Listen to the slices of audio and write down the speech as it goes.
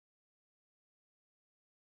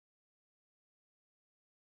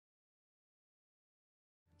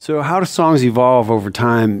So how do songs evolve over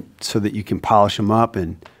time so that you can polish them up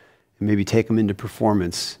and maybe take them into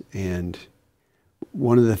performance? And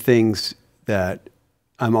one of the things that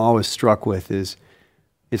I'm always struck with is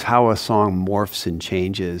how a song morphs and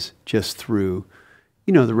changes just through,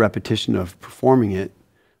 the repetition of performing it,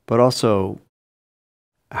 but also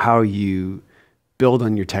how you build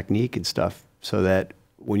on your technique and stuff so that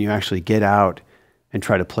when you actually get out and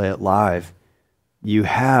try to play it live, you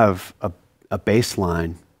have a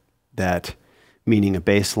baseline meaning a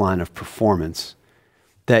baseline of performance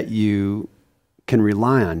that you can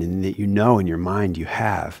rely on and that in your mind you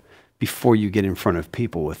have before you get in front of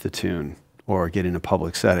people with the tune or get in a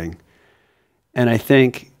public setting. And I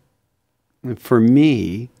think for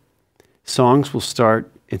me, songs will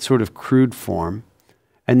start in sort of crude form,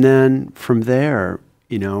 and then from there,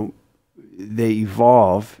 they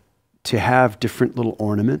evolve to have different little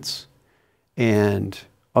ornaments and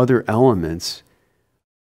other elements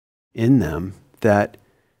in them that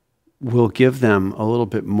will give them a little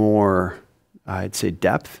bit more, I'd say,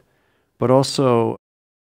 depth, but also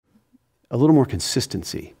a little more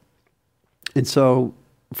consistency. And so,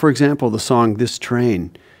 for example, the song This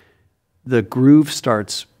Train, the groove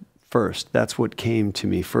starts first. That's what came to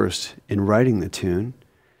me first in writing the tune.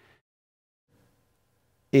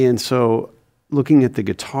 And so looking at the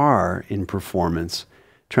guitar in performance,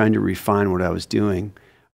 trying to refine what I was doing,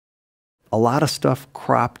 a lot of stuff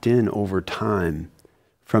cropped in over time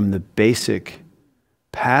from the basic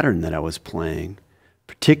pattern that I was playing,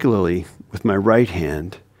 particularly with my right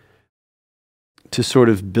hand, to sort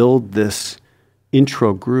of build this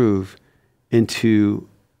intro groove into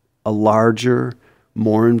a larger,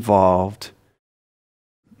 more involved,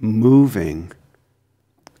 moving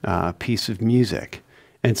piece of music.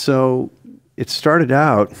 And so it started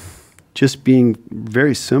out just being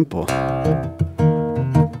very simple.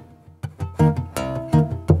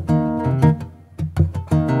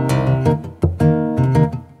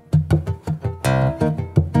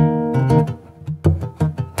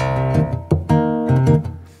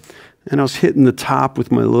 And I was hitting the top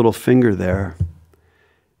with my little finger there.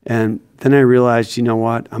 And then I realized, you know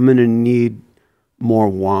what? I'm going to need more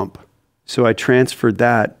whomp. So I transferred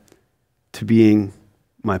that to being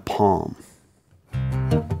my palm.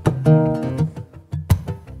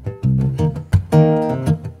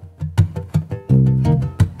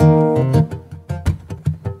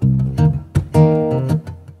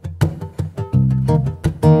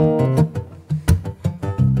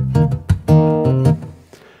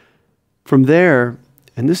 From there,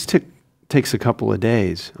 and this takes a couple of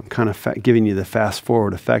days, I'm kind of giving you the fast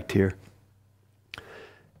forward effect here.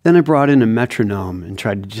 Then I brought in a metronome and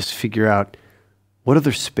tried to just figure out what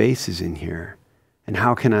other space is in here and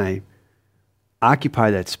how can I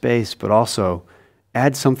occupy that space but also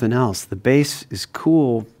add something else. The bass is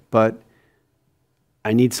cool, but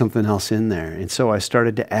I need something else in there. And so I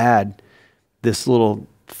started to add this little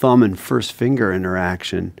thumb and first finger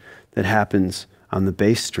interaction that happens on the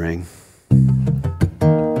bass string.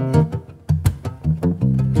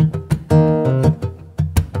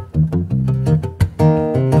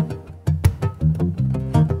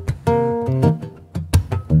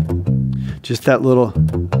 Just that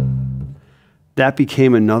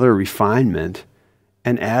became another refinement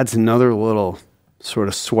and adds another little sort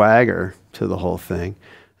of swagger to the whole thing.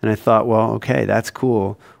 And I thought, well, okay, that's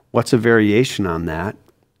cool. What's a variation on that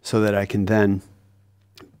so that I can then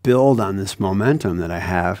build on this momentum that I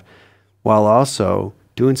have while also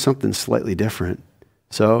doing something slightly different.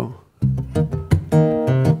 So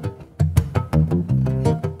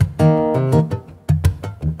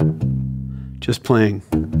just playing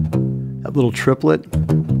that little triplet,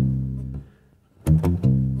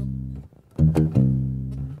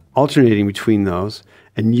 alternating between those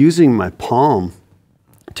and using my palm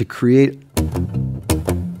to create a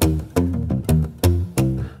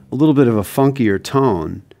little bit of a funkier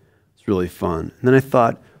tone. It's really fun. And then I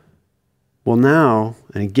thought, well now,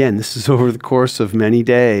 and again, this is over the course of many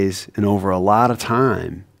days and over a lot of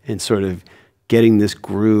time and sort of getting this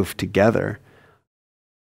groove together.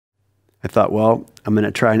 I thought, well, I'm going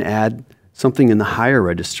to try and add something in the higher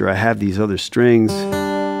register. I have these other strings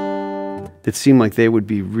that seem like they would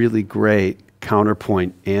be really great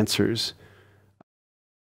counterpoint answers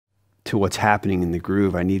to what's happening in the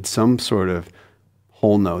groove. I need some sort of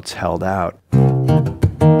whole notes held out.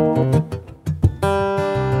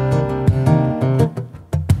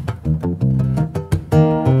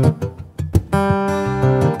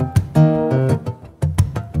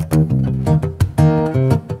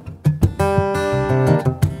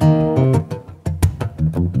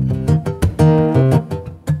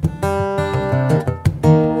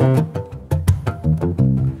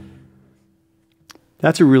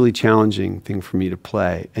 That's a really challenging thing for me to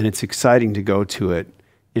play. And it's exciting to go to it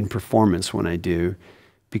in performance when I do,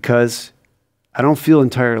 because I don't feel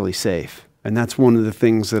entirely safe. And that's one of the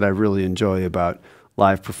things that I really enjoy about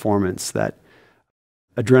live performance, that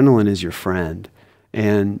adrenaline is your friend.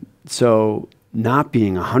 And so not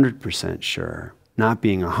being 100% sure, not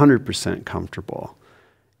being 100% comfortable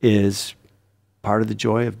is part of the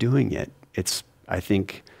joy of doing it. It's, I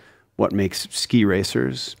think, what makes ski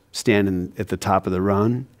racers stand at the top of the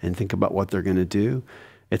run and think about what they're going to do.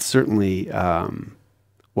 It's certainly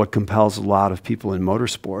what compels a lot of people in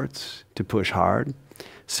motorsports to push hard.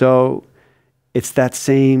 So it's that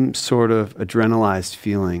same sort of adrenalized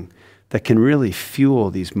feeling that can really fuel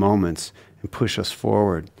these moments and push us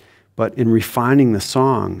forward. But in refining the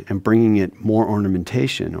song and bringing it more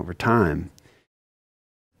ornamentation over time,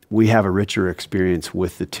 we have a richer experience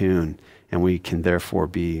with the tune, and we can therefore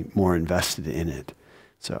be more invested in it.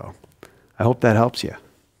 So I hope that helps you.